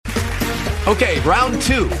Okay, round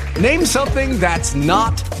 2. Name something that's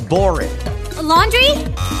not boring. A laundry?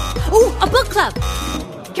 Ooh, a book club.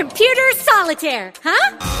 Computer solitaire,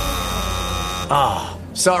 huh? Ah,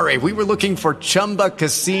 sorry, we were looking for Chumba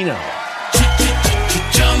Casino.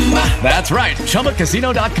 That's right,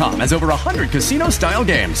 ChumbaCasino.com has over 100 casino-style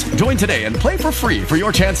games. Join today and play for free for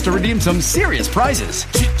your chance to redeem some serious prizes.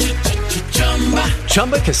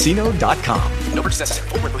 ChumbaCasino.com. No purchase necessary.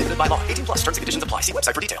 Void where prohibited by law. 18 plus terms and conditions apply. See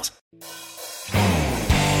website for details.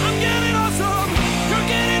 I'm getting awesome. You're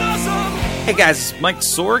getting awesome. Hey guys, it's Mike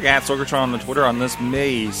Sorg at Sorgatron on the Twitter on this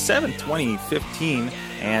May 7th, 2015.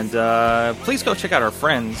 And please go check out our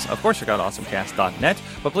friends. Of course, check out awesomecast.net.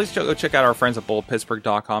 But please go check out our friends at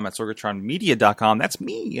boldpittsburgh.com, at sorgatronmedia.com. That's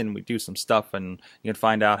me, and we do some stuff, and you can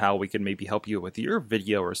find out how we can maybe help you with your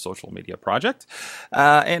video or social media project.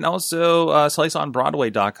 And also,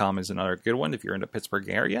 sliceonbroadway.com is another good one if you're in the Pittsburgh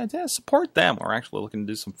area. Yeah, support them. We're actually looking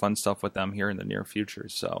to do some fun stuff with them here in the near future.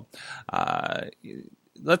 So,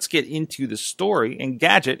 let's get into the story.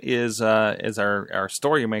 Engadget is our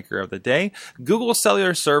story maker of the day. Google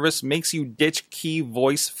Cellular Service makes you ditch key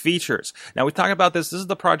voice features. Now, we talk about this. This is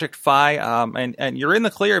the Project Fi, and you're in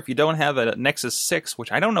the clear if you don't have a Nexus 6,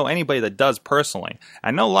 which I don't know anybody that does personally.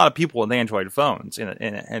 I know a lot of people with Android phones and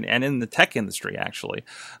in the tech industry, actually,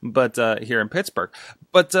 but here in Pittsburgh.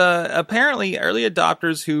 But apparently, early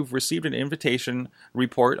adopters who've received an invitation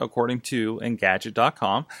report, according to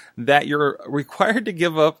Engadget.com, that you're required to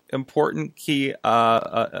give up important key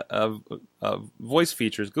voice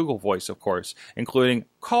features, Google Voice, of course, including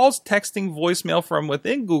calls, texting, voicemail from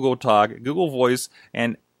within Google Talk, Google Voice,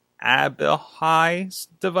 and Abihai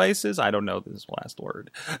devices. I don't know this last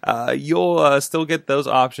word. You'll still get those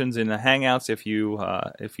options in the Hangouts if you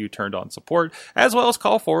turned on support, as well as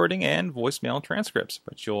call forwarding and voicemail transcripts.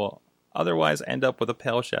 But you'll otherwise end up with a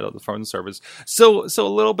pale shadow of the phone service. So a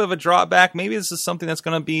little bit of a drawback. Maybe this is something that's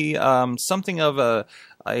going to be something of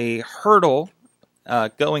a hurdle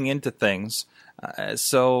going into things. It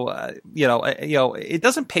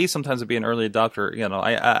doesn't pay sometimes to be an early adopter.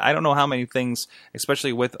 I don't know how many things,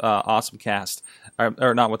 especially with AwesomeCast,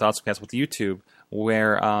 or not with AwesomeCast, with YouTube,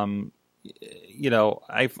 where I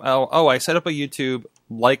set up a YouTube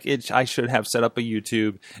I should have set up a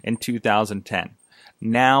YouTube in 2010.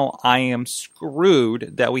 Now I am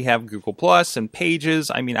screwed that we have Google Plus and Pages.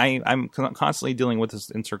 I mean, I'm constantly dealing with this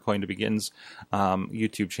Insert Coin to Begins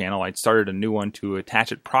YouTube channel. I started a new one to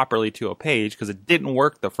attach it properly to a page because it didn't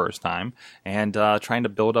work the first time, and trying to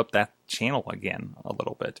build up that channel again a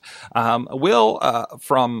little bit. Will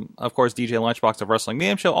from, of course, DJ Lunchbox of Wrestling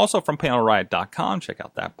Mayhem Show, also from panelriot.com. Check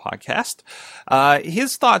out that podcast.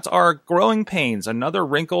 His thoughts are growing pains, another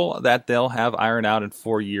wrinkle that they'll have ironed out in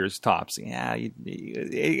 4 years tops. Yeah,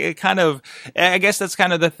 it kind of, I guess that's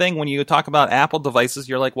kind of the thing when you talk about Apple devices.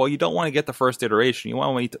 You're like, well, you don't want to get the first iteration. You want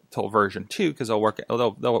to wait till version 2 because they'll work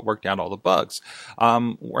out all the bugs.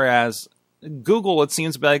 Whereas Google, it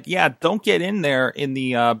seems like, don't get in there in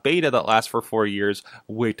the beta that lasts for 4 years.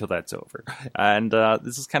 Wait till that's over. And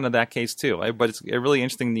this is kind of that case too. But it's really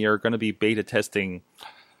interesting that you're going to be beta testing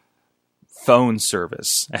phone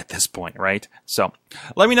service at this point, right? So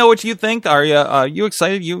let me know what you think. Are you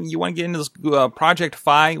excited? You want to get into this Project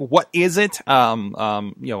Fi? What is it?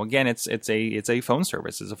 Again, it's a phone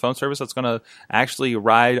service. It's a phone service that's going to actually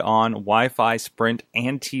ride on Wi-Fi, Sprint,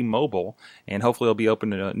 and T-Mobile, and hopefully it'll be open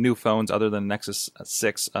to new phones other than Nexus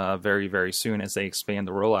 6 very, very soon as they expand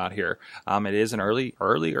the rollout here. It is an early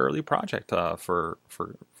project for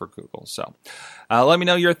Google. So let me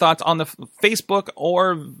know your thoughts on the Facebook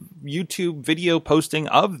or YouTube video posting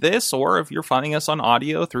of this, or if you're finding us on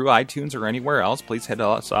audio through iTunes or anywhere else, please hit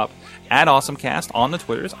us up at AwesomeCast on the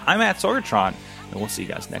Twitters. I'm at Sorgatron, and we'll see you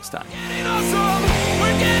guys next time.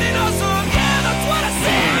 We're getting awesome. Yeah, that's what I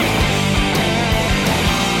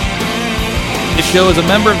said. This show is a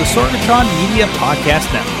member of the Sorgatron Media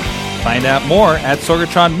Podcast Network. Find out more at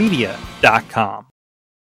sorgatronmedia.com.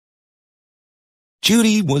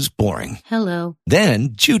 Judy was boring. Hello. Then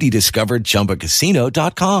Judy discovered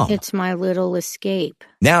ChumbaCasino.com. It's my little escape.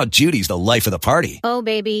 Now Judy's the life of the party. Oh,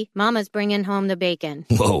 baby, mama's bringing home the bacon.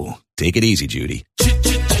 Whoa, take it easy, Judy.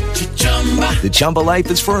 The Chumba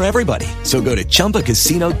life is for everybody. So go to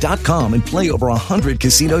ChumbaCasino.com and play over 100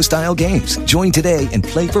 casino-style games. Join today and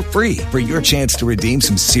play for free for your chance to redeem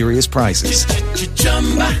some serious prizes.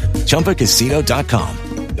 ChumbaCasino.com.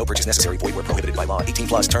 No purchase necessary. Void where prohibited by law. 18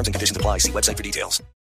 plus terms and conditions apply. See website for details.